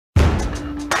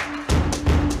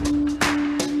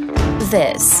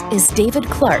This is David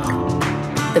Clarke,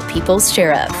 the People's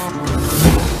Sheriff,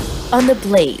 on the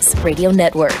Blaze Radio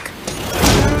Network.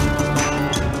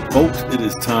 Folks, it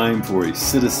is time for a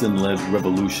citizen-led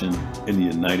revolution in the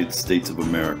United States of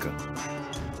America.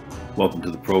 Welcome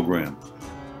to the program.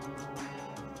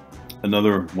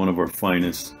 Another one of our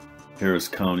finest, Harris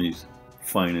County's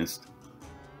finest,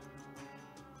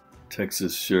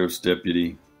 Texas Sheriff's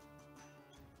Deputy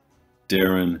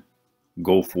Darren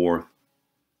Goforth,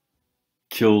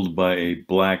 killed by a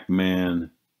black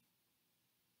man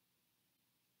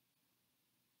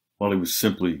while he was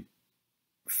simply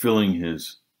filling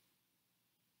his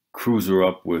cruiser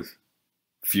up with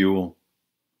fuel.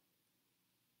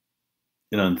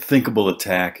 An unthinkable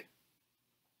attack.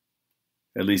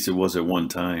 At least it was at one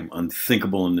time.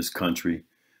 Unthinkable in this country.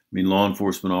 I mean, law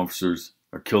enforcement officers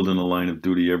are killed in the line of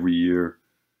duty every year.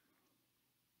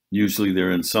 Usually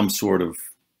they're in some sort of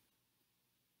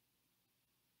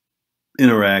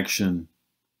interaction,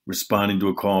 responding to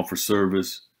a call for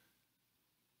service,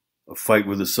 a fight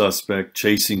with a suspect,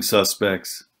 chasing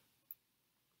suspects,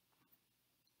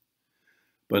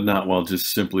 but not while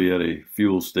just simply at a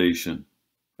fuel station,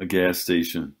 a gas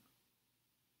station,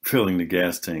 filling the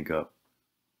gas tank up.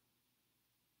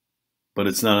 But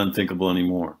it's not unthinkable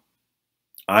anymore.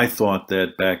 I thought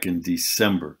that back in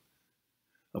December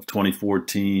of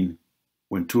 2014,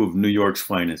 when two of New York's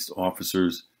finest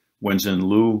officers, Wenjin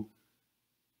Liu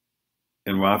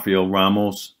and Rafael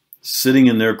Ramos, sitting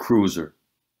in their cruiser,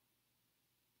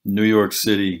 New York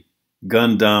City,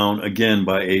 gunned down again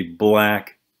by a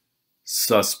black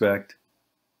suspect.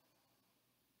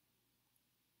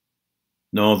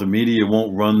 No, the media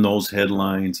won't run those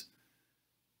headlines.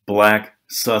 Black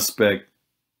suspect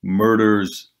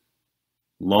murders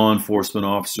law enforcement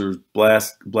officers.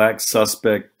 Black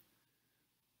suspect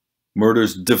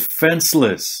murders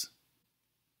defenseless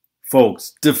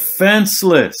folks.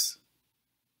 Defenseless.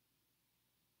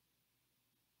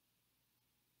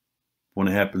 When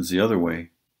it happens the other way,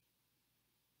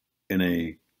 in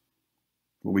a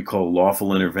what we call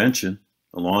lawful intervention,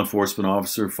 a law enforcement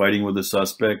officer fighting with a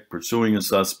suspect, pursuing a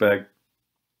suspect,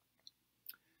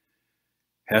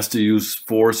 has to use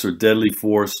force or deadly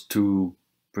force to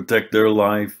protect their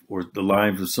life or the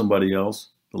lives of somebody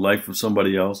else, the life of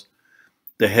somebody else.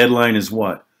 The headline is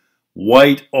what?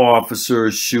 White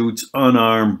officer shoots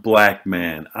unarmed black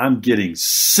man. I'm getting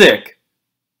sick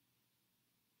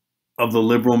of the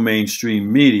liberal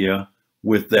mainstream media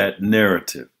with that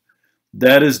narrative.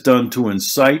 That is done to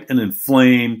incite and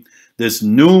inflame this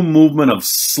new movement of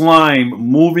slime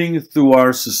moving through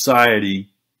our society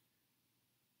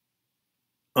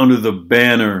under the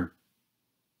banner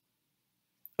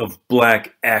of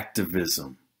black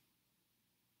activism.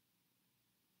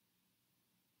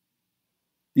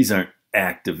 These aren't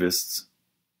activists.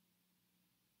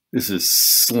 This is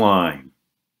slime.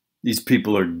 These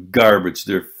people are garbage.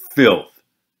 They're filth.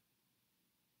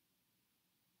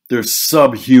 They're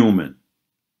subhuman.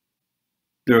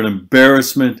 They're an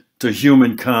embarrassment to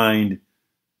humankind.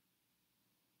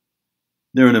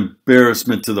 They're an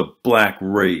embarrassment to the black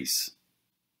race.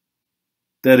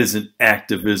 That isn't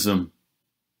activism.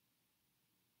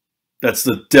 That's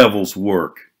the devil's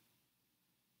work.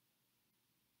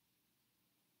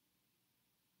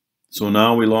 So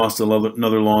now we lost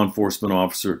another law enforcement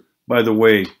officer. By the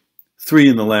way, 3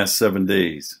 in the last 7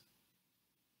 days.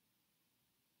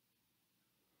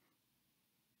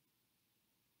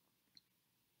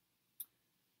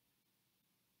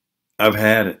 I've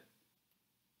had it.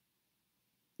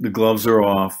 The gloves are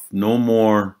off. No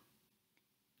more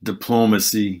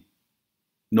diplomacy.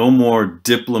 No more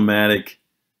diplomatic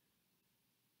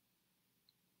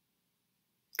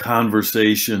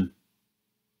conversation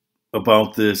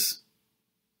about this.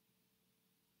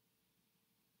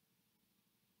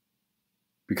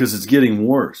 Because it's getting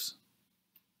worse.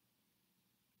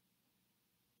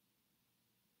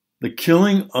 The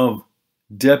killing of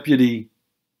Deputy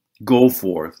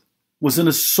Goforth was an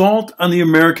assault on the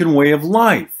American way of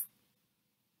life.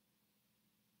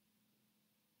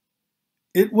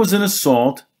 It was an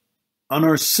assault on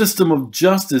our system of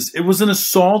justice. It was an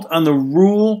assault on the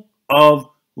rule of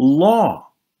law.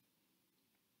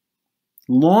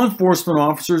 Law enforcement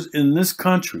officers in this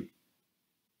country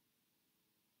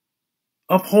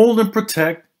uphold and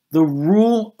protect the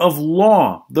rule of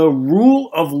law. The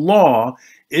rule of law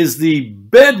is the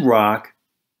bedrock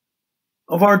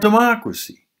of our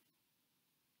democracy.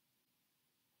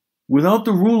 Without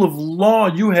the rule of law,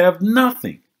 you have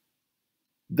nothing.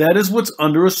 That is what's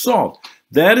under assault.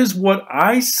 That is what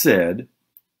I said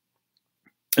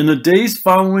In the days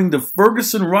following the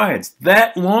Ferguson riots,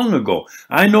 that long ago.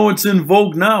 I know it's in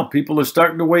vogue now. People are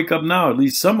starting to wake up now. At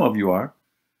least some of you are.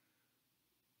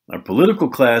 Our political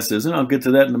class isn't. I'll get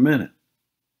to that in a minute.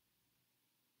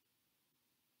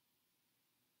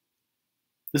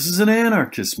 This is an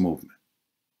anarchist movement.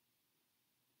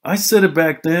 I said it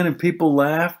back then and people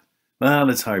laughed. Well,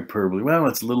 that's hyperbole. Well,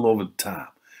 it's a little over the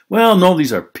top. Well, no,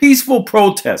 these are peaceful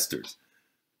protesters.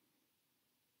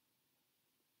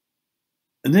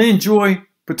 And they enjoy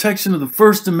protection of the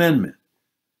First Amendment.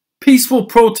 Peaceful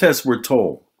protests, we're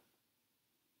told.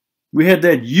 We had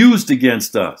that used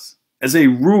against us as a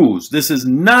ruse. This is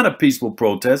not a peaceful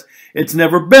protest. It's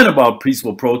never been about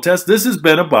peaceful protest. This has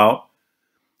been about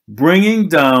bringing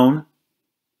down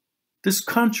this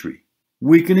country,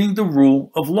 weakening the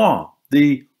rule of law,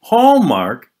 the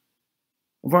hallmark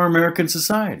of our American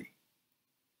society.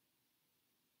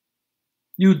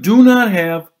 You do not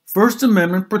have First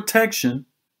Amendment protection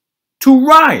to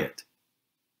riot.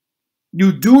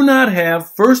 You do not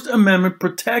have First Amendment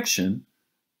protection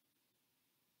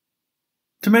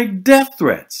to make death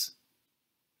threats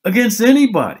against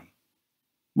anybody,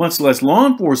 much less law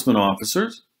enforcement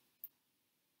officers.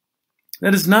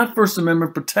 That is not First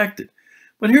Amendment protected.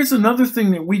 But here's another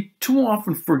thing that we too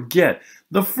often forget.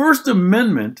 The First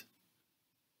Amendment,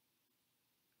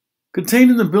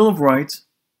 contained in the Bill of Rights,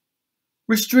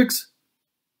 restricts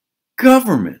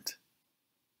government.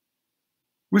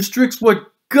 Restricts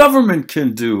what government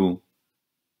can do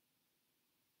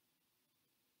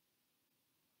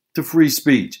to free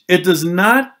speech. It does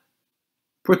not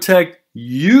protect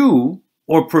you,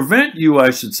 or prevent you,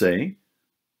 I should say.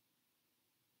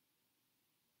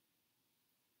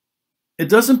 It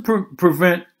doesn't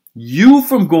prevent you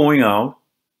from going out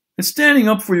and standing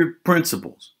up for your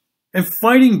principles and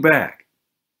fighting back.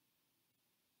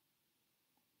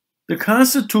 The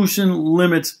Constitution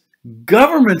limits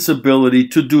government's ability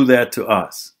to do that to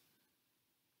us.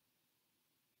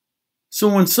 So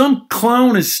when some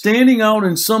clown is standing out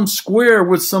in some square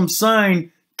with some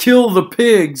sign, "Kill the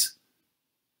pigs,"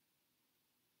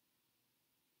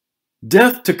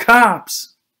 "Death to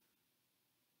cops,"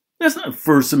 that's not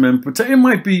First Amendment protection. It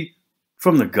might be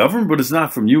from the government, but it's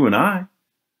not from you and I.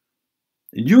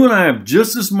 And you and I have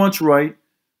just as much right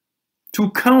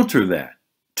to counter that,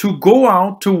 to go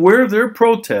out to where they're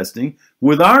protesting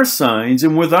with our signs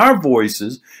and with our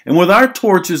voices and with our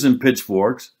torches and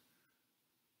pitchforks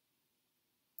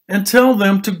and tell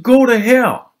them to go to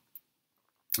hell.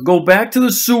 Go back to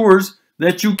the sewers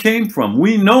that you came from.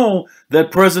 We know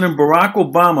that President Barack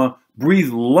Obama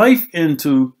breathed life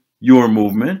into your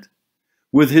movement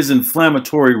with his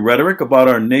inflammatory rhetoric about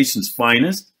our nation's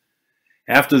finest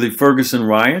after the Ferguson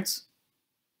riots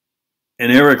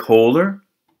and Eric Holder.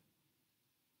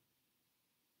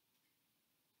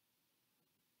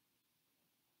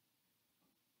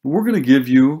 We're going to give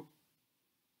you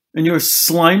and your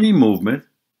slimy movement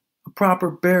a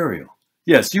proper burial.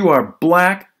 Yes, you are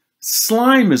black.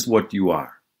 Slime is what you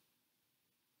are.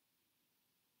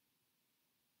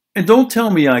 And don't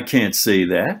tell me I can't say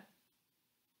that.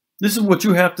 This is what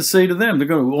you have to say to them. They're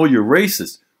going to, "Oh, you're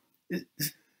racist."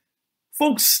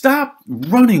 Folks, stop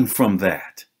running from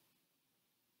that.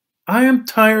 I am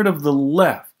tired of the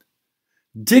left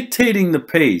dictating the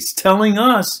pace, telling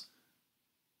us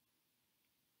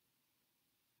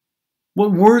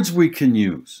what words we can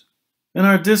use in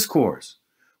our discourse,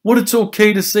 what it's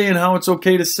okay to say and how it's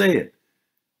okay to say it.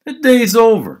 That day's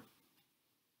over.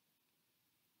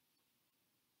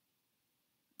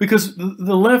 Because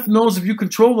the left knows if you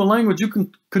control the language, you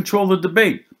can control the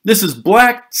debate. This is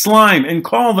black slime, and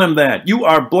call them that. You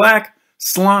are black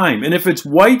slime. And if it's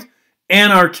white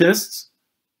anarchists,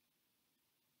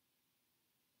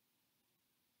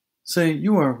 say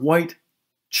you are white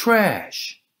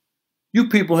trash. You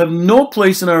people have no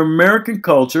place in our American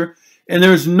culture, and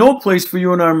there's no place for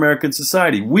you in our American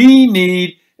society. We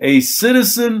need a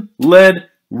citizen-led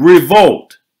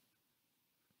revolt.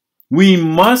 We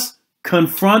must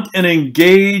confront and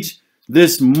engage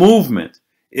this movement.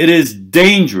 It is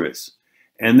dangerous,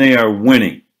 and they are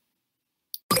winning.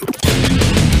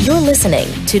 You're listening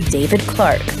to David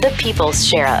Clarke, the People's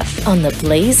Sheriff, on the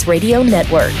Blaze Radio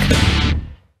Network.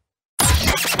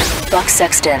 Buck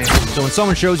Sexton. So when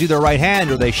someone shows you their right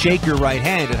hand or they shake your right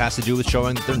hand, it has to do with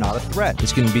showing that they're not a threat.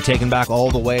 This can be taken back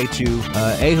all the way to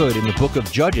Ehud in the Book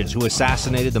of Judges, who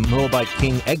assassinated the Moabite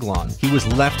king Eglon. He was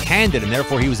left-handed, and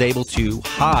therefore he was able to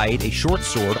hide a short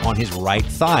sword on his right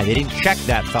thigh. They didn't check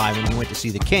that thigh when he went to see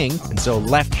the king, and so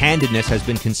left-handedness has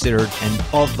been considered, and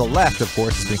of the left, of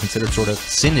course, has been considered sort of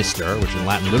sinister, which in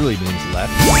Latin literally means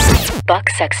left. Buck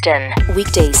Sexton,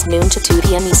 weekdays noon to 2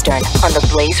 p.m. Eastern on the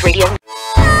Blaze Radio.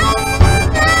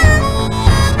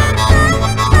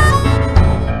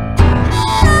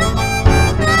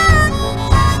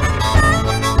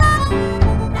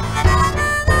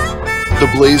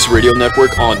 The Blaze Radio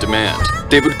Network on demand.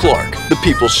 David Clarke, the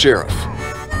People's Sheriff.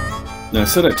 Now, I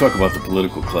said I'd talk about the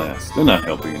political class. They're not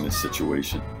helping in this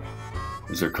situation.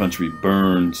 As our country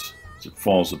burns, as it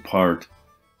falls apart,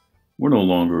 we're no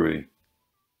longer a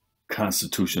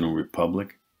constitutional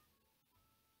republic.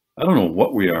 I don't know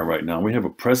what we are right now. We have a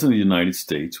president of the United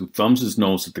States who thumbs his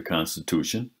nose at the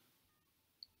Constitution.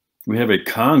 We have a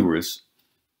Congress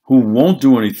who won't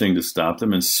do anything to stop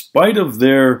them in spite of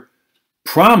their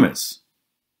promise.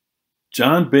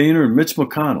 John Boehner and Mitch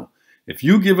McConnell, if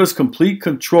you give us complete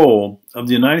control of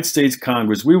the United States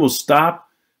Congress, we will stop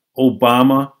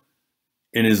Obama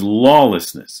in his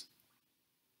lawlessness.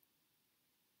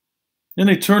 And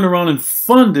they turned around and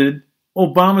funded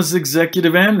Obama's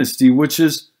executive amnesty, which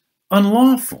is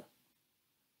unlawful.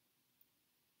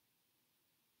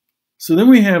 So then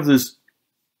we have this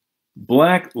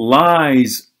Black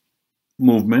Lies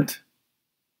movement.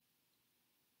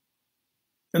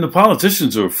 And the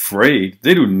politicians are afraid.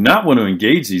 They do not want to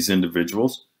engage these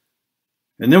individuals.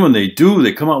 And then when they do,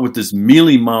 they come out with this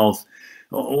mealy mouth.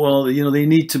 Oh, well, they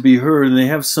need to be heard and they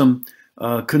have some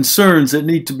concerns that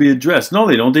need to be addressed. No,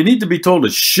 they don't. They need to be told to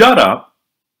shut up,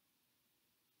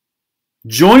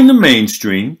 join the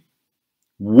mainstream,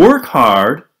 work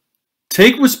hard,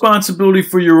 take responsibility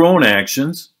for your own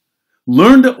actions,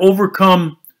 learn to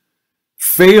overcome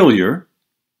failure,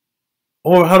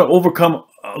 or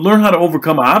learn how to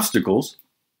overcome obstacles,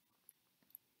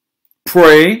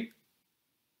 pray,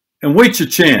 and wait your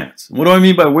chance. What do I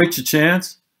mean by wait your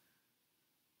chance?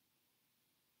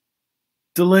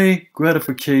 Delay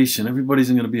gratification. Everybody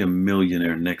isn't going to be a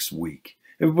millionaire next week.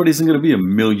 Everybody isn't going to be a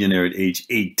millionaire at age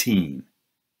 18.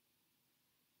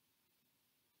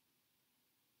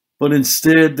 But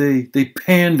instead, they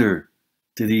pander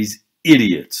to these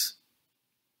idiots.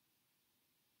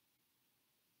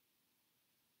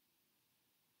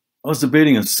 I was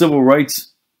debating a civil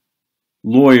rights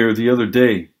lawyer the other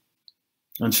day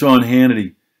on Sean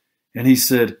Hannity, and he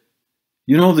said,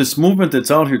 this movement that's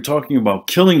out here talking about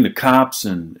killing the cops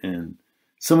and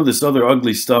some of this other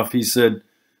ugly stuff, he said,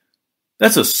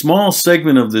 that's a small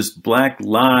segment of this Black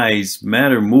Lives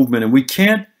Matter movement, and we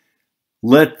can't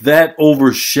let that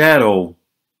overshadow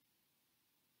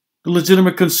the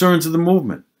legitimate concerns of the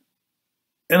movement.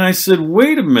 And I said,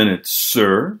 wait a minute,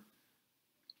 sir.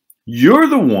 You're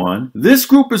the one, this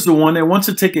group is the one that wants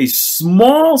to take a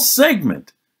small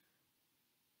segment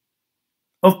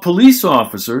of police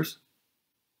officers,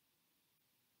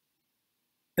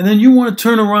 and then you want to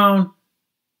turn around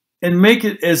and make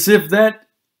it as if that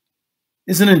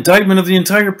is an indictment of the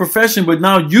entire profession, but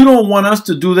now you don't want us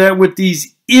to do that with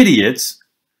these idiots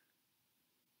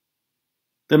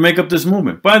that make up this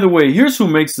movement. By the way, here's who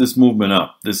makes this movement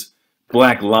up, this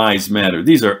Black Lives Matter.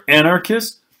 These are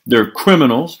anarchists, they're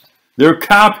criminals, they're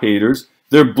cop haters,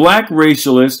 they're black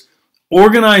racialists,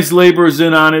 organized labor is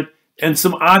in on it, and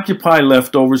some Occupy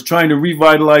leftovers trying to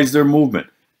revitalize their movement.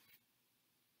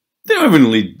 They don't have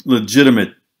any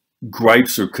legitimate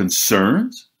gripes or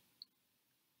concerns.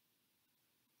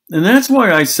 And that's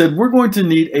why I said we're going to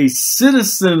need a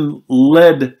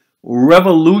citizen-led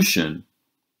revolution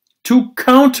to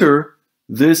counter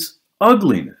this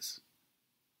ugliness.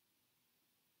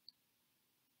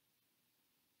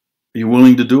 Are you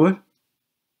willing to do it?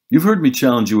 You've heard me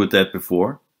challenge you with that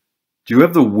before. Do you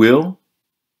have the will?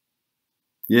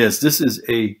 Yes, this is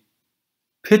a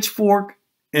pitchfork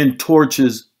and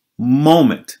torches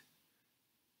moment.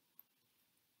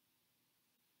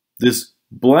 This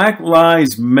Black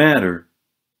Lives Matter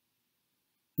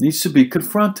needs to be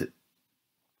confronted,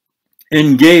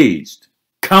 engaged,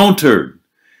 countered.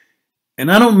 And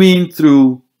I don't mean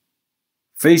through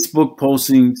Facebook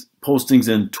postings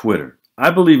and Twitter.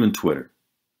 I believe in Twitter.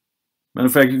 Matter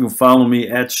of fact, you can follow me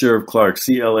at Sheriff Clarke,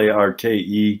 Clarke,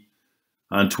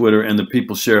 on Twitter, and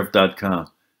thepeoplesheriff.com.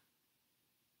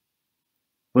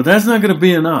 But that's not going to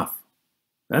be enough.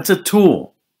 That's a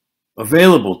tool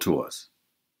available to us.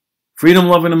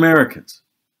 Freedom-loving Americans.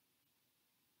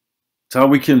 It's how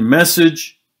we can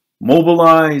message,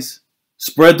 mobilize,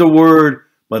 spread the word,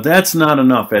 but that's not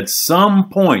enough. At some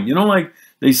point, like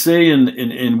they say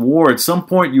in war, at some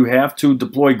point you have to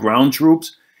deploy ground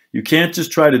troops. You can't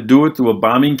just try to do it through a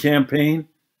bombing campaign.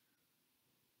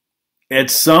 At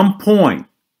some point,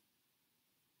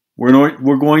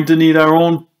 we're going to need our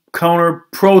own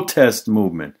counter-protest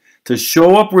movement to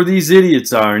show up where these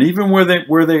idiots are, and even where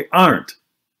they aren't,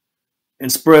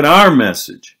 and spread our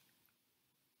message.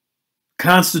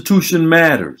 Constitution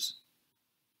matters.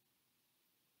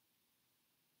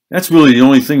 That's really the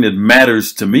only thing that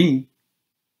matters to me,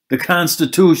 the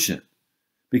Constitution,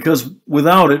 because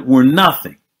without it, we're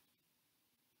nothing.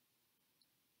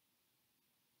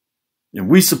 And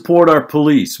we support our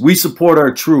police. We support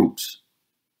our troops.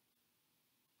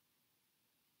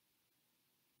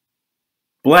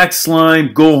 Black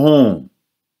slime, go home.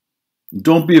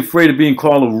 Don't be afraid of being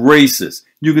called a racist.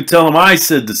 You can tell them I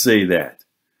said to say that.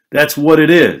 That's what it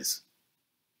is.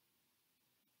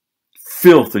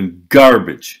 Filth and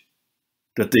garbage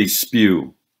that they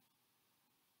spew.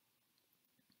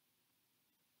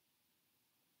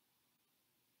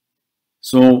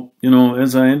 So,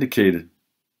 as I indicated,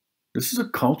 this is a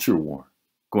culture war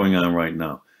going on right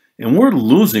now. And we're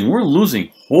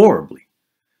losing horribly.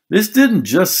 This didn't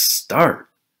just start.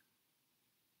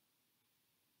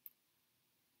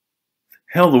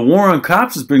 Hell, the war on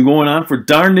cops has been going on for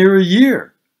darn near a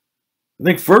year. I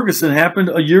think Ferguson happened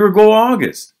a year ago,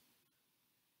 August.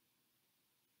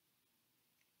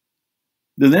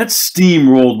 Then that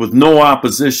steamrolled with no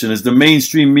opposition as the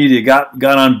mainstream media got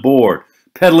on board,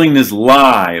 peddling this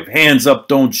lie of hands up,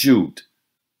 don't shoot.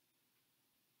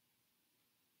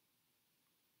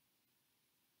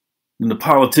 And the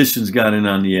politicians got in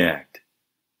on the act.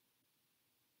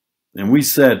 And we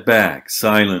sat back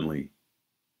silently.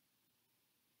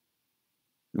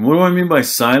 And what do I mean by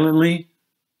silently?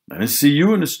 I didn't see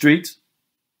you in the streets.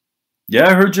 Yeah,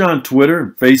 I heard you on Twitter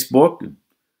and Facebook and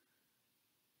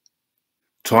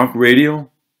talk radio,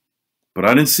 but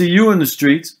I didn't see you in the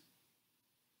streets.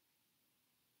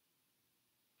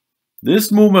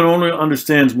 This movement only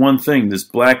understands one thing, this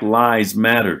Black Lives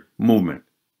Matter movement.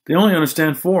 They only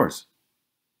understand force.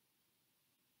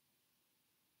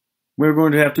 We're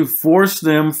going to have to force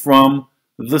them from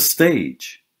the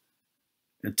stage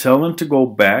and tell them to go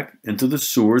back into the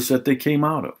sewers that they came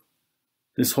out of.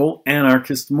 This whole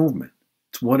anarchist movement.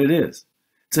 It's what it is.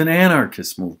 It's an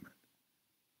anarchist movement.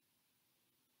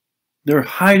 They're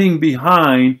hiding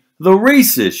behind the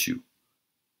race issue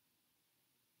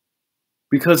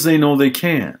because they know they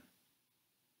can.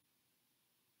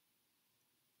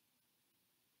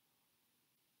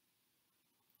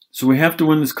 So we have to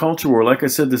win this culture war. Like I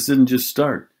said, this didn't just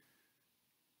start.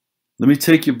 Let me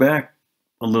take you back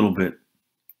a little bit.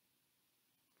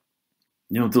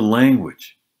 The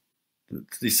language.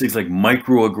 These things like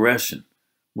microaggression.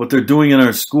 What they're doing in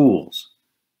our schools.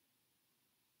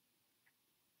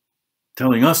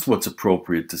 Telling us what's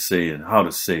appropriate to say and how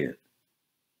to say it.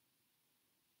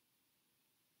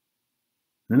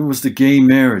 Then it was the gay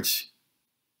marriage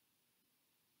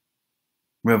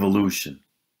revolution,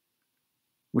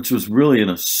 which was really an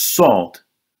assault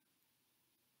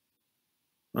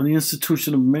on the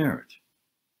institution of marriage.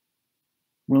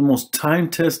 One of the most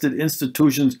time-tested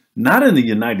institutions, not in the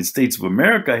United States of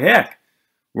America. Heck,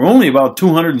 we're only about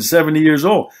 270 years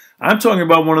old. I'm talking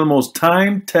about one of the most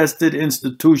time-tested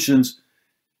institutions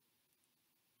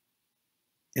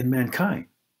in mankind.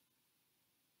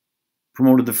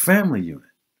 Promoted the family unit.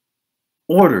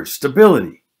 Order,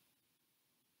 stability.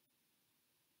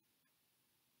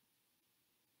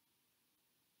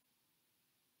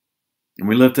 And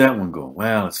we let that one go.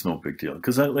 Well, it's no big deal.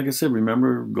 Because like I said,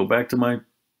 remember, go back to my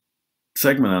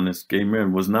segment on this gay marriage.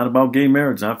 It was not about gay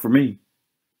marriage, not for me.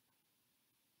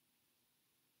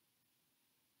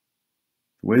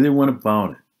 The way they went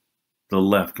about it, the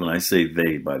left, when I say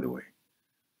they, by the way,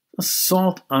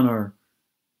 assault on our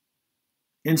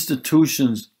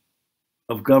institutions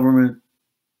of government,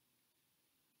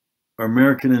 our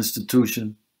American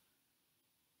institution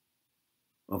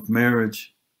of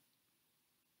marriage.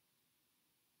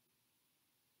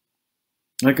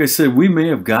 Like I said, we may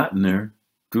have gotten there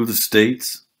through the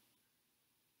states.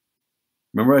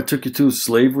 Remember I took you to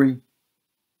slavery?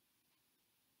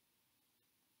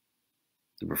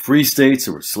 There were free states,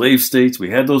 there were slave states.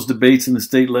 We had those debates in the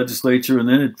state legislature, and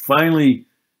then it finally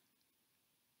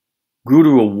grew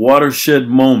to a watershed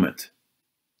moment.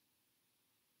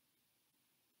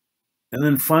 And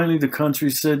then finally the country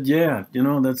said, yeah,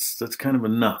 that's kind of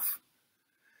enough.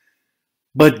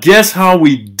 But guess how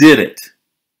we did it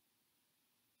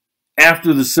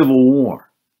after the Civil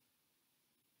War?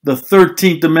 The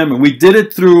 13th Amendment. We did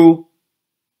it through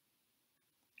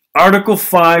Article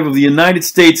 5 of the United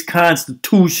States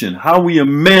Constitution, how we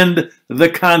amend the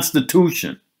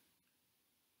Constitution.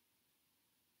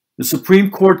 The Supreme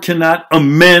Court cannot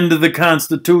amend the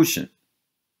Constitution.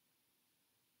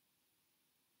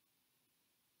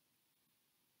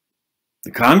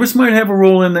 The Congress might have a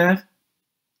role in that,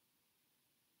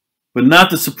 but not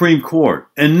the Supreme Court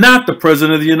and not the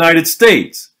President of the United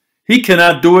States. He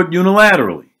cannot do it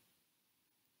unilaterally.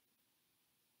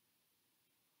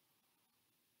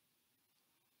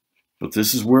 But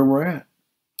this is where we're at.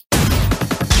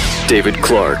 David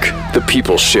Clarke, the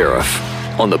People's Sheriff,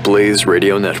 on the Blaze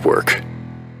Radio Network.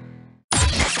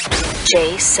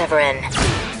 Jay Severin.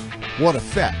 What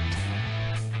effect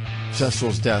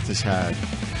Cecil's death has had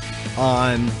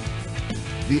on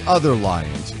the other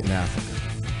lions in Africa.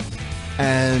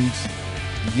 And,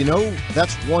 you know,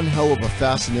 that's one hell of a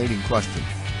fascinating question,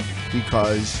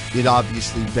 because it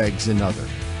obviously begs another.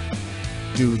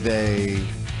 Do they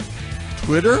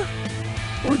Twitter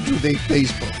or do they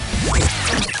Facebook?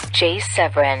 Jay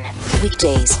Severin,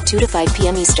 weekdays 2 to 5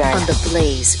 p.m. Eastern on the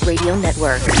Blaze Radio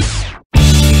Network.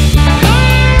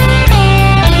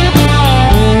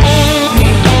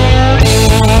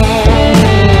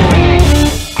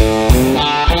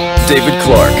 David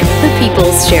Clarke, the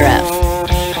People's Sheriff.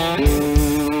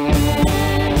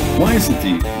 Why isn't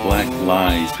the Black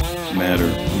Lives Matter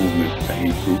movement a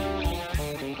hate group?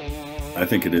 I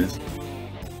think it is.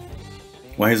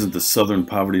 Why isn't the Southern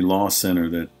Poverty Law Center,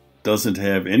 that doesn't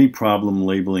have any problem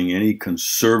labeling any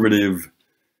conservative,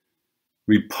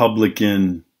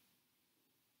 Republican,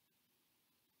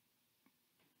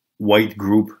 white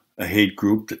group a hate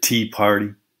group, the Tea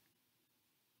Party,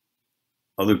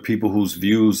 other people whose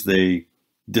views they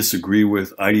disagree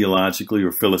with ideologically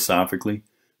or philosophically,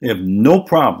 they have no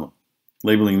problem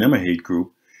labeling them a hate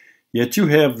group. Yet you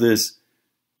have this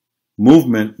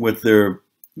movement with their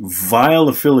vile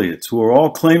affiliates who are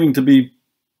all claiming to be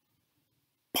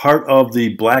part of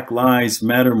the Black Lives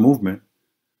Matter movement,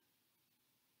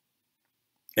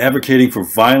 advocating for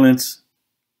violence,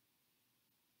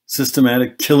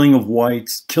 systematic killing of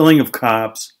whites, killing of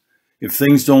cops, if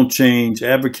things don't change,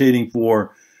 advocating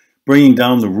for bringing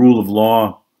down the rule of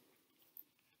law.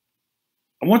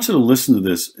 I want you to listen to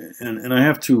this, and I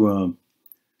have to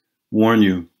warn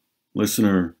you,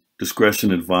 listener,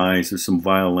 discretion advised. There's some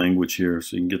vile language here,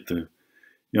 so you can get the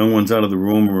young ones out of the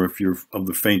room, or if you're of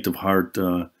the faint of heart,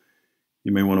 you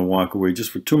may want to walk away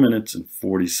just for 2 minutes and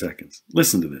 40 seconds.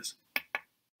 Listen to this.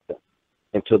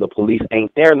 Until the police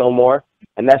ain't there no more,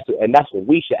 and that's when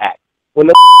we should act. When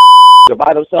the are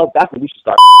by themselves, that's when we should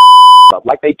start up.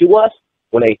 Like they do us,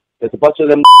 when there's a bunch of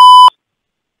them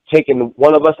taking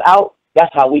one of us out,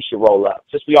 that's how we should roll up.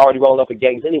 Since we already rolled up in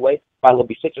gangs anyway, probably gonna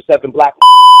be 6 or 7 black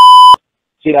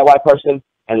see that white person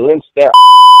and lynch their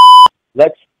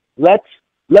let's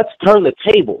turn the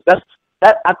tables.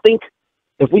 I think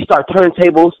if we start turning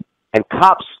tables and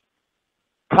cops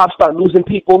start losing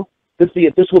people, this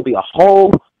will be a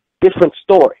whole different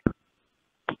story.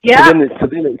 Yeah. Because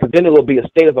then it will be a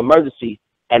state of emergency,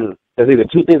 and there's either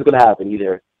two things going to happen: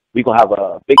 either we're going to have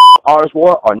a big arms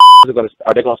war, or they're going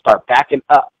to start backing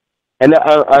up. And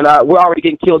we're already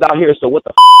getting killed out here, so what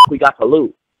the we got to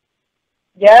lose?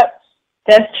 Yep,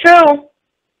 that's true.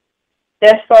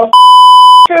 That's so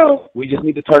true. We just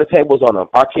need to turn the tables on them.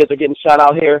 Our kids are getting shot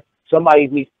out here. Somebody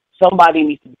needs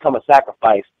to become a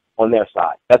sacrifice on their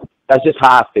side. That's just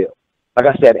how I feel. Like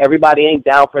I said, everybody ain't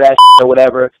down for that or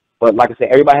whatever. But like I said,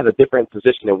 everybody has a different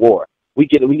position in war. We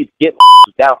need to get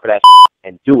down for that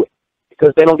and do it,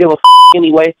 because they don't give a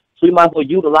anyway. So we might as well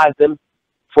utilize them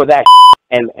for that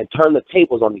and turn the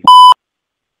tables on these.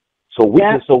 So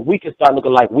we can start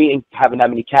looking like we ain't having that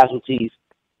many casualties,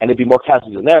 and it'd be more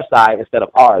casualties on their side instead of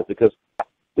ours, because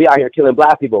we out here killing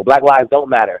black people. Black lives don't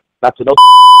matter, not to no.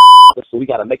 So we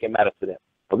got to make it matter to them.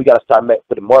 But we got to start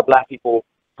putting more black people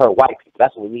per white people.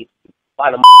 That's what we need.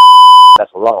 Find them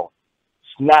that's alone.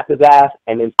 Snap his ass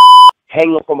and then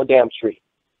hang him from a damn tree.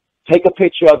 Take a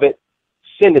picture of it,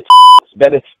 send it to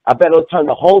us. I bet it'll turn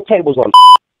the whole tables on.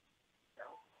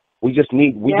 We just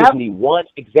need one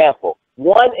example,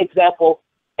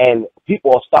 and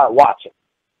people will start watching,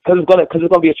 because it's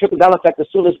gonna be a trickle down effect. As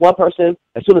soon as one person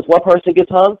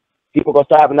gets hung, people are gonna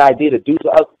start having an idea to do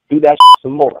that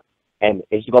some more, and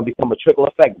it's gonna become a trickle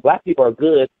effect. Black people are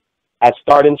good at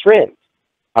starting trends.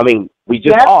 I mean, we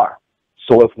just are.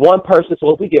 So if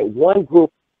we get one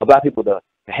group of black people to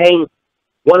hang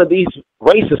one of these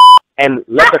racists and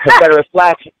let the Confederate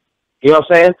flag, you know what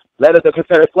I'm saying? Let the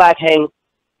Confederate flag hang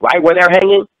right where they're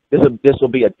hanging, this will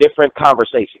be a different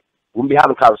conversation. We'll be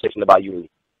having a conversation about unity.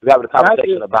 We're having a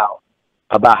conversation about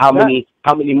how many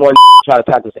more try to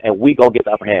attack us, and we gonna get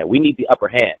the upper hand. We need the upper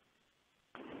hand.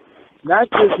 Not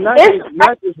just one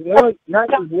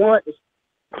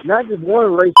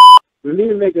race. We need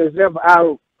to make an example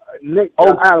out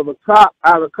of a cop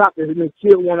that's been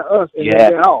killed one of us, and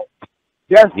then all.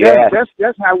 That's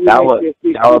how we. That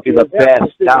would be the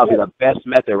best. That would be the best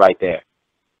method right there.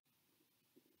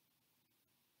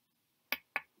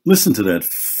 Listen to that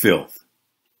filth.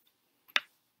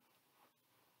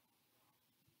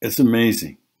 It's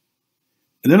amazing.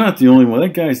 And they're not the only one.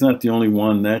 That guy's not the only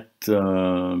one. That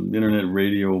internet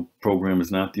radio program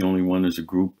is not the only one. There's a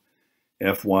group,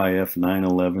 FYF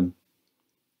 911.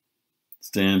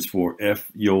 Stands for F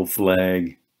Yo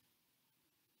Flag.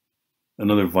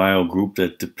 another vile group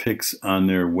that depicts on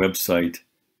their website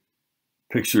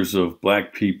pictures of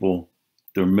black people,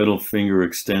 their middle finger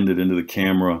extended into the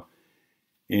camera,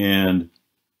 and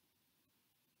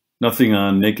nothing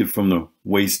on, naked from the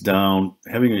waist down,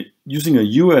 using a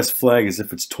U.S. flag as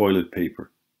if it's toilet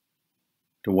paper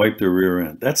to wipe their rear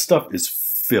end. That stuff is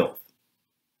filth.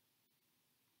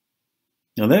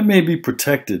 Now that may be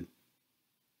protected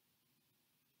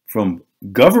from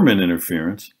government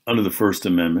interference under the First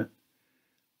Amendment,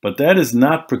 but that is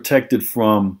not protected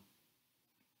from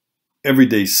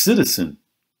everyday citizen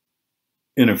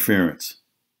interference.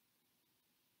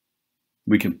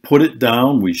 We can put it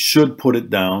down. We should put it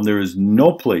down. There is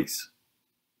no place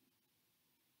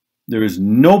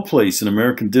in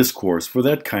American discourse for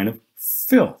that kind of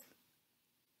filth.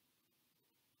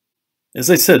 As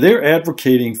I said, they're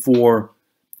advocating for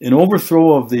an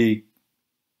overthrow of the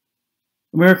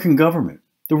American government,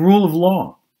 the rule of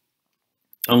law,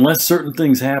 unless certain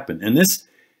things happen. And this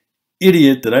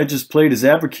idiot that I just played is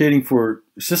advocating for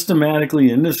systematically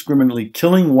and indiscriminately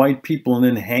killing white people and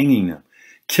then hanging them,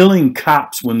 killing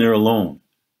cops when they're alone.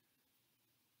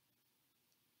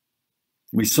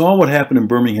 We saw what happened in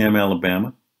Birmingham,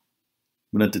 Alabama,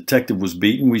 when that detective was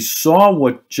beaten. We saw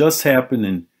what just happened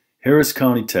in Harris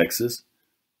County, Texas,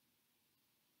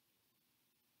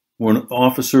 where an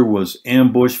officer was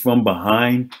ambushed from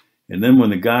behind, and then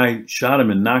when the guy shot him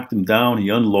and knocked him down, he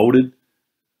unloaded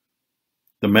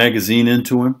the magazine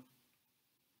into him.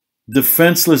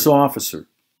 Defenseless officer.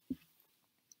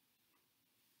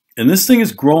 And this thing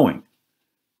is growing.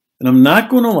 And I'm not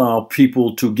going to allow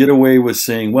people to get away with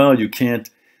saying, well, you can't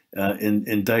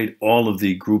indict all of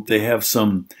the group. They have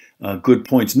some good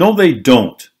points. No, they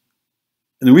don't.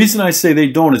 And the reason I say they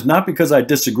don't is not because I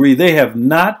disagree. They have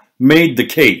not made the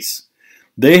case.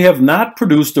 They have not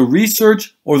produced the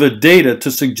research or the data to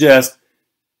suggest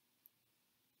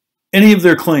any of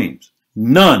their claims.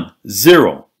 None.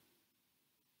 Zero.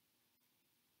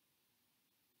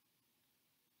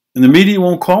 And the media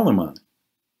won't call them on it.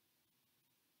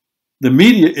 The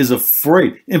media is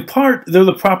afraid. In part, they're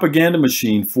the propaganda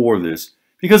machine for this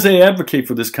because they advocate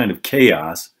for this kind of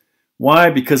chaos. Why?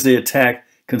 Because they attack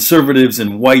conservatives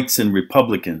and whites and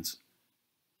Republicans.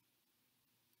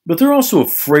 But they're also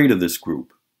afraid of this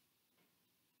group.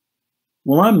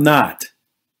 Well, I'm not.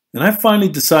 And I finally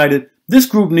decided this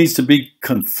group needs to be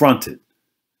confronted,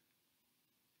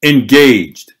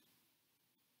 engaged,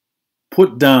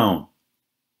 put down,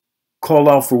 called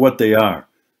out for what they are.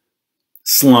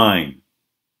 Slime.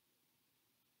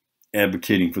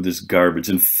 Advocating for this garbage.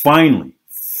 And finally,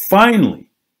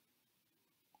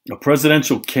 a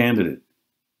presidential candidate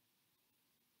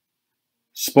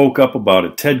spoke up about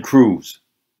it. Ted Cruz.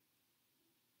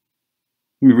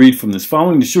 Let me read from this.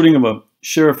 Following the shooting of a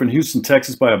sheriff in Houston,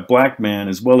 Texas by a black man,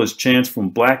 as well as chants from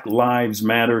Black Lives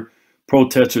Matter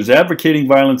protesters advocating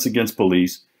violence against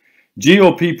police,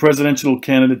 GOP presidential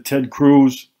candidate Ted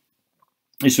Cruz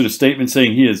issued a statement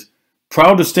saying he is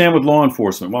proud to stand with law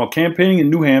enforcement. While campaigning in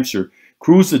New Hampshire,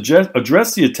 Cruz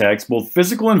addressed the attacks, both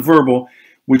physical and verbal,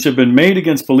 which have been made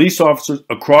against police officers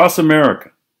across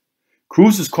America.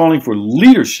 Cruz is calling for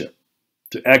leadership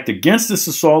to act against this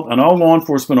assault on all law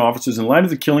enforcement officers in light of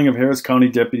the killing of Harris County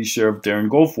Deputy Sheriff Darren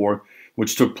Goforth,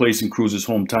 which took place in Cruz's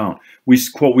hometown. We,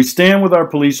 quote, we stand with our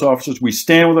police officers, we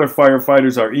stand with our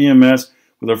firefighters, our EMS,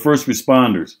 with our first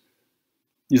responders.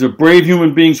 These are brave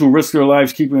human beings who risk their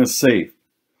lives keeping us safe.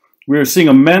 We are seeing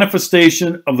a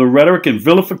manifestation of the rhetoric and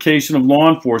vilification of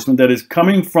law enforcement that is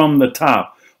coming from the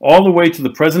top, all the way to the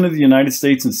President of the United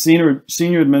States and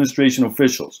senior administration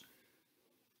officials.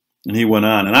 And he went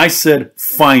on. And I said,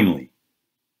 finally,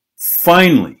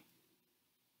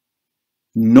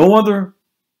 no other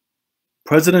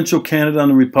presidential candidate on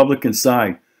the Republican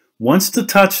side wants to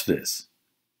touch this.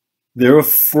 They're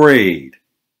afraid.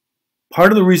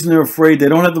 Part of the reason they're afraid, they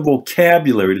don't have the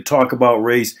vocabulary to talk about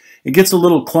race. It gets a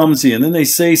little clumsy, and then they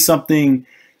say something,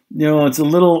 you know, it's a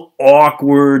little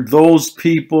awkward. Those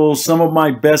people, some of my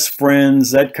best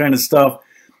friends, that kind of stuff.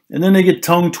 And then they get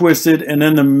tongue twisted, and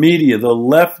then the media, the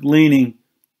left-leaning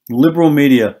liberal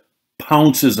media,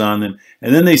 pounces on them.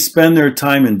 And then they spend their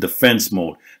time in defense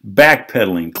mode,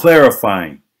 backpedaling,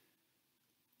 clarifying.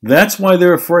 That's why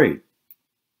they're afraid.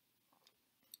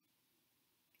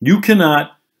 You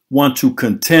cannot want to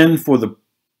contend for the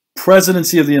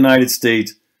presidency of the United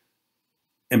States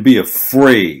and be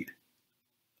afraid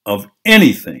of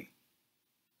anything.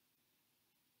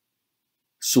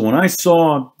 So when I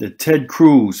saw that Ted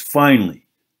Cruz finally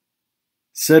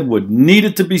said what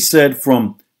needed to be said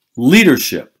from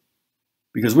leadership,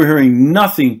 because we're hearing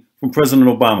nothing from President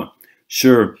Obama.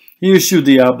 Sure, he issued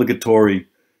the obligatory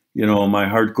you know, my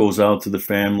heart goes out to the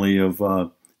family of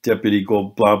Deputy go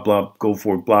blah, blah, go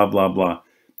for blah, blah, blah.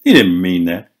 He didn't mean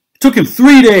that. It took him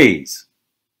 3 days.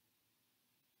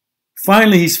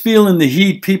 Finally, he's feeling the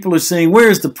heat. People are saying,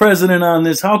 where's the president on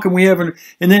this? How can we have it?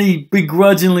 And then he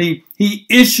begrudgingly, he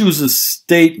issues a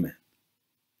statement.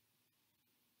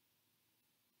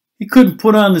 He couldn't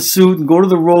put on the suit and go to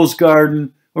the Rose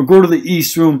Garden or go to the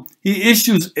East Room. He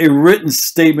issues a written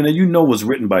statement that you know was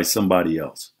written by somebody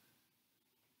else.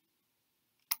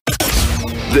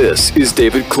 This is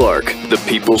David Clarke, the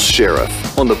People's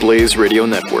Sheriff, on the Blaze Radio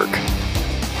Network.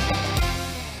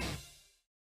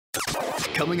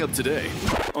 Coming up today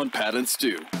on Pat and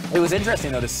Stu. It was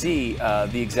interesting, though, to see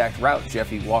the exact route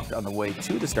Jeffy walked on the way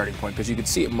to the starting point, because you could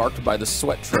see it marked by the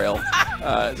sweat trail.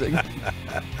 That's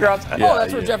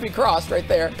where Jeffy crossed, right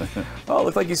there. Oh, it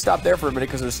looked like he stopped there for a minute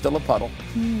because there was still a puddle.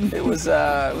 It was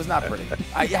not pretty.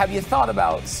 Have you thought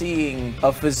about seeing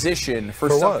a physician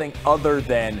for something other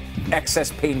than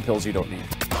excess pain pills you don't need?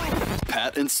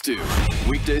 Pat and Stu,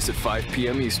 weekdays at 5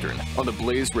 p.m. Eastern on the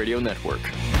Blaze Radio Network.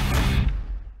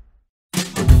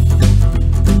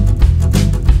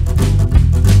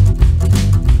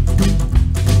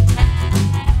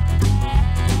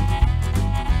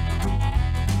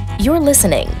 You're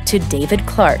listening to David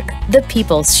Clarke, the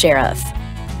People's Sheriff.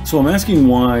 So I'm asking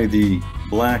why the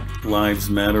Black Lives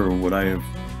Matter, or what I have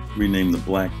renamed the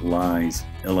Black Lies,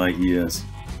 L-I-E-S,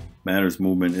 Matters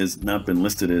movement, has not been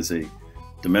listed as a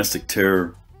domestic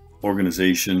terror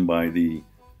organization by the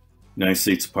United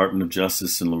States Department of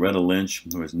Justice and Loretta Lynch,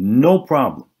 who has no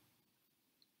problem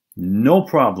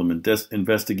in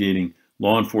investigating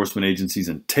law enforcement agencies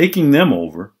and taking them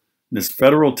over, this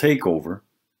federal takeover,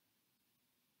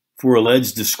 for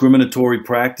alleged discriminatory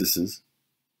practices.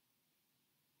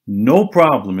 No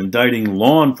problem indicting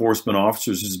law enforcement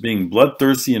officers as being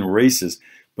bloodthirsty and racist.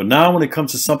 But now when it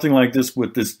comes to something like this,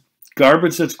 with this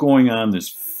garbage that's going on, this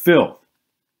filth,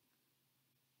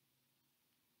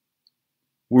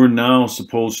 we're now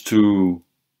supposed to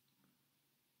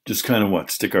just kind of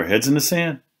stick our heads in the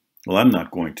sand? Well, I'm not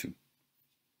going to.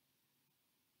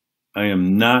 I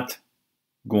am not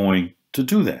going to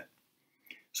do that.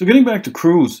 So getting back to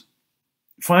Cruz,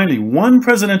 finally, one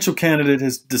presidential candidate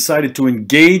has decided to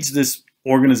engage this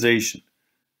organization,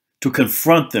 to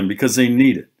confront them because they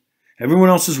need it. Everyone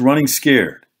else is running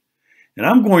scared. And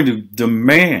I'm going to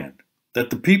demand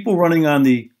that the people running on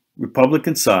the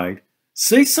Republican side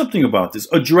say something about this,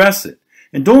 address it.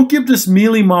 And don't give this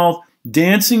mealy mouth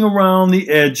dancing around the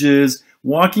edges,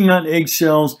 walking on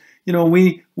eggshells. You know,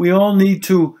 we all need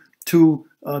to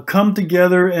come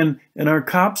together and our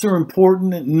cops are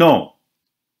important. No.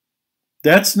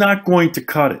 That's not going to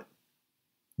cut it.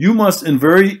 You must, in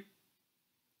very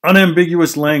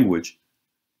unambiguous language,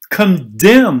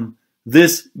 condemn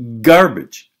this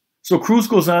garbage. So Cruz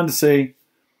goes on to say,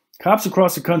 cops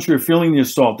across the country are feeling the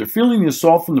assault. They're feeling the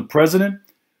assault from the president,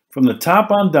 from the top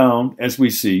on down, as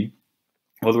we see,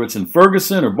 whether it's in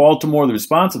Ferguson or Baltimore. The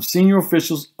response of senior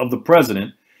officials of the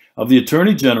president, of the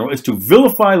attorney general, is to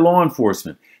vilify law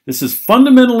enforcement. This is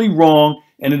fundamentally wrong,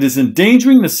 and it is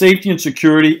endangering the safety and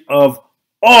security of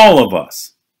all of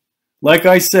us. Like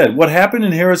I said, what happened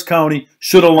in Harris County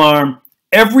should alarm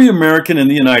every American in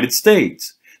the United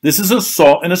States. This is an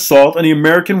assault on the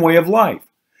American way of life.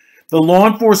 The law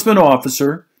enforcement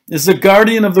officer is the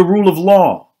guardian of the rule of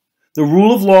law. The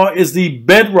rule of law is the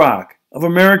bedrock of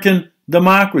American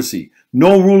democracy.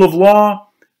 No rule of law,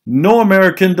 no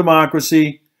American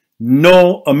democracy,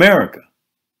 no America.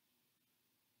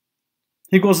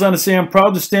 He goes on to say, I'm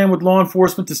proud to stand with law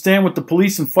enforcement, to stand with the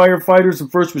police and firefighters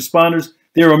and first responders.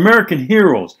 They are American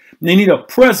heroes. They need a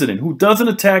president who doesn't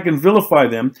attack and vilify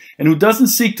them and who doesn't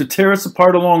seek to tear us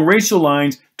apart along racial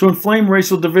lines to inflame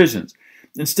racial divisions.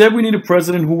 Instead, we need a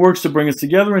president who works to bring us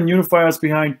together and unify us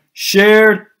behind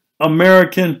shared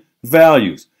American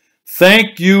values.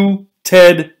 Thank you,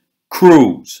 Ted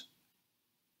Cruz.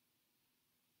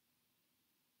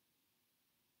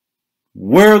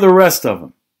 Where are the rest of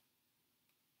them?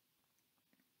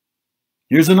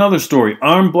 Here's another story.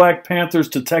 Armed Black Panthers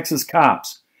to Texas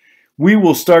cops. We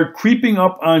will start creeping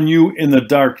up on you in the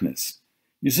darkness.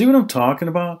 You see what I'm talking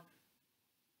about?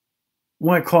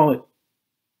 Why I call it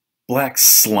black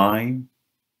slime?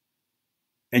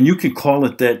 And you can call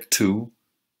it that too.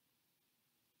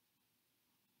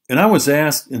 And I was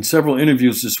asked in several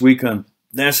interviews this week on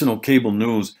national cable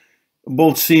news,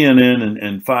 both CNN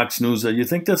and Fox News, you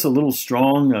think that's a little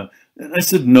strong? And I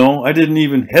said, no, I didn't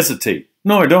even hesitate.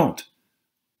 No, I don't.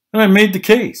 And I made the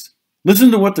case.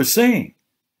 Listen to what they're saying.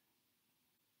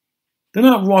 They're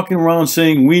not walking around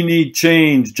saying we need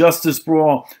change, justice for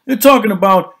all. They're talking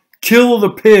about kill the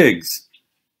pigs.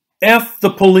 F the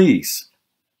police.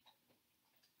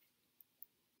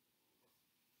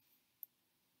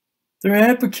 They're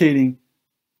advocating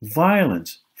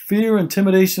violence, fear,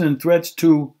 intimidation, and threats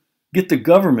to get the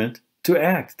government to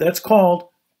act. That's called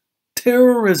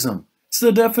terrorism. It's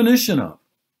the definition of.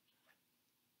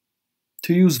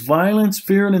 To use violence,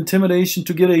 fear, and intimidation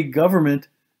to get a government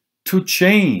to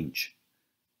change.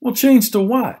 Well, change to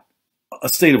what? A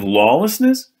state of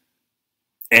lawlessness?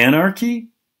 Anarchy?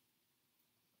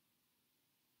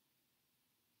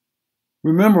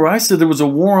 Remember, I said there was a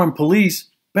war on police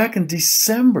back in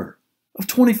December of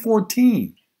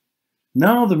 2014.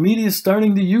 Now the media is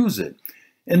starting to use it.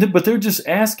 But they're just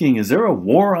asking, is there a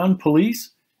war on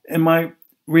police? And my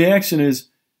reaction is,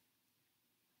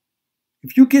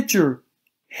 if you get your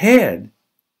head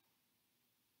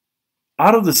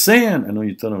out of the sand, I know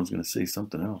you thought I was going to say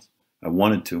something else. I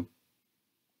wanted to.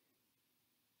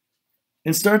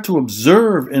 And start to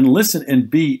observe and listen and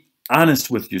be honest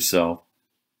with yourself,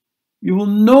 you will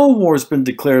know war has been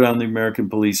declared on the American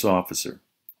police officer.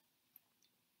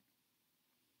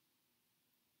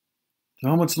 So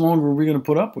how much longer are we going to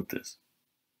put up with this?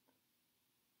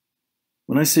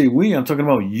 When I say we, I'm talking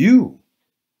about you.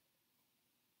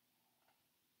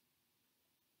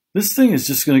 This thing is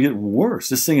just going to get worse.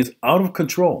 This thing is out of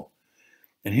control.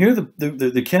 And here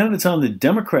the candidates on the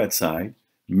Democrat side,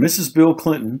 Mrs. Bill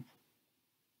Clinton,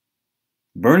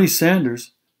 Bernie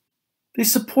Sanders, they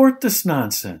support this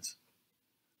nonsense.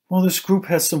 Well, this group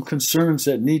has some concerns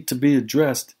that need to be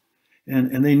addressed,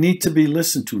 and they need to be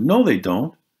listened to. No, they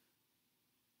don't.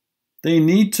 They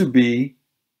need to be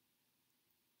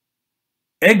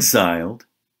exiled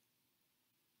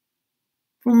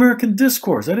from American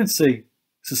discourse. I didn't say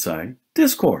society.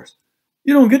 Discourse.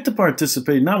 You don't get to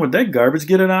participate. Not with that garbage.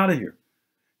 Get it out of here.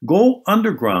 Go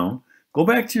underground. Go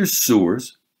back to your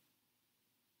sewers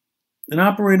and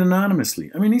operate anonymously.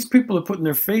 I mean, these people are putting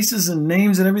their faces and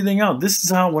names and everything out. This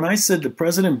is how, when I said the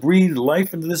president breathed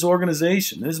life into this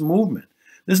organization, this movement,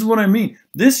 this is what I mean.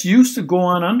 This used to go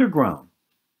on underground.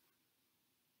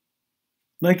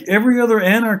 Like every other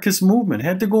anarchist movement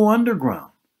had to go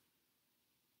underground.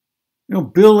 You know,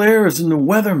 Bill Ayers and the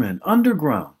Weathermen,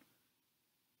 underground.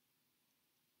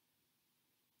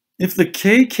 If the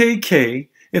KKK,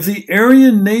 if the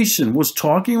Aryan Nation was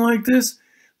talking like this,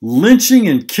 lynching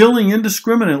and killing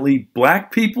indiscriminately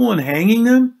black people and hanging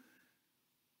them,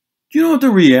 do you know what the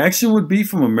reaction would be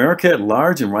from America at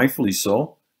large, and rightfully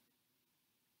so?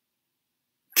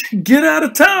 Get out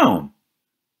of town.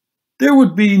 There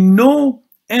would be no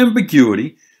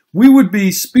ambiguity. We would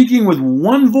be speaking with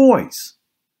one voice.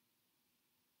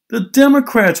 The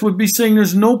Democrats would be saying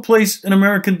there's no place in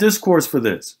American discourse for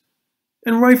this.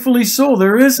 And rightfully so,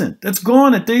 there isn't. That's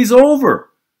gone. That day's over.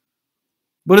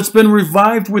 But it's been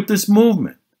revived with this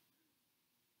movement.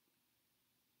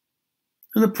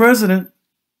 And the president,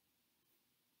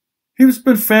 he's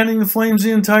been fanning the flames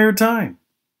the entire time.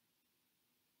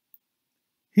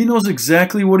 He knows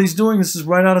exactly what he's doing. This is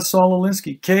right out of Saul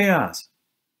Alinsky. Chaos.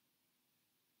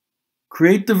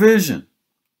 Create division.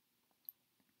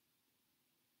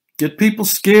 Get people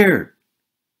scared.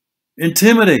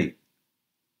 Intimidate.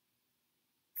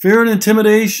 Fear and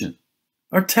intimidation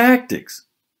are tactics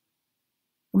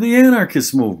of the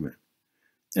anarchist movement.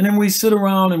 And then we sit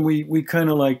around and we kind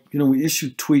of like, you know, we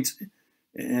issue tweets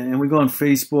and we go on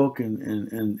Facebook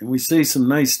and we say some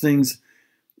nice things.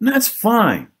 And that's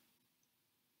fine.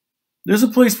 There's a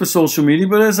place for social media,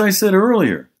 but as I said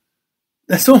earlier,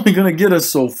 that's only going to get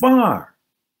us so far.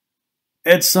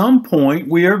 At some point,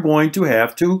 we are going to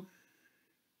have to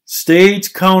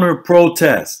stage counter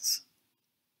protests.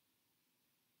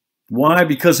 Why?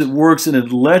 Because it works and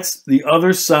it lets the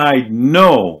other side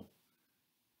know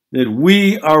that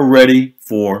we are ready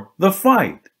for the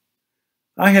fight.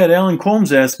 I had Alan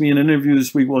Combs ask me in an interview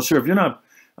this week, well, sure, if you're not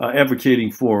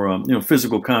advocating for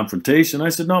physical confrontation, I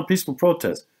said, no, peaceful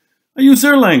protest. I use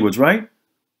their language, right?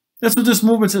 That's what this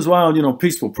movement says, well,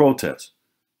 peaceful protest.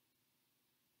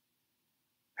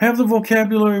 Have the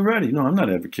vocabulary ready. No, I'm not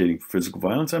advocating for physical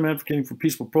violence. I'm advocating for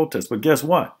peaceful protest. But guess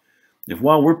what? If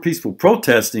while we're peaceful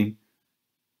protesting,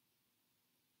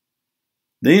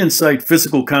 they incite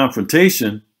physical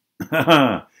confrontation,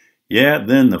 yeah,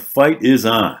 then the fight is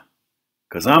on.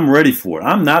 Because I'm ready for it.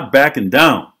 I'm not backing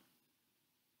down.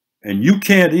 And you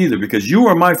can't either, because you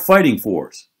are my fighting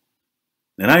force.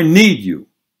 And I need you.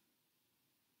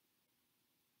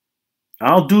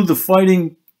 I'll do the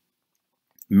fighting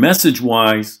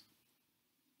message-wise,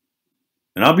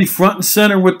 and I'll be front and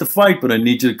center with the fight, but I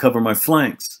need you to cover my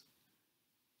flanks.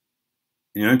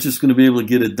 You aren't just going to be able to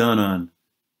get it done on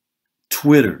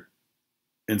Twitter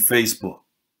and Facebook.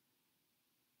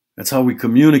 That's how we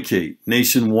communicate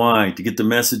nationwide to get the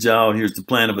message out. Here's the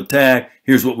plan of attack.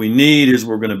 Here's what we need. Here's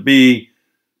where we're going to be.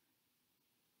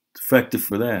 It's effective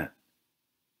for that.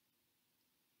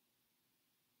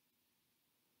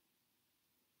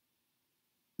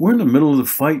 We're in the middle of the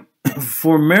fight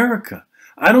for America.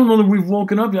 I don't know that we've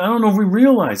woken up yet. I don't know if we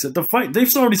realize that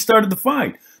they've already started the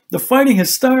fight. The fighting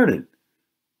has started.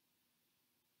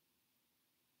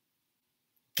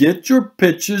 Get your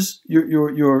pitches,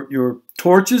 your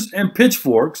torches and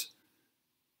pitchforks,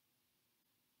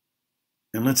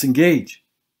 and let's engage.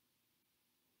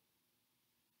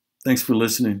 Thanks for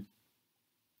listening.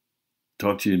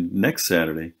 Talk to you next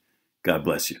Saturday. God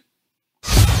bless you.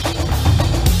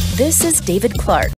 This is David Clarke.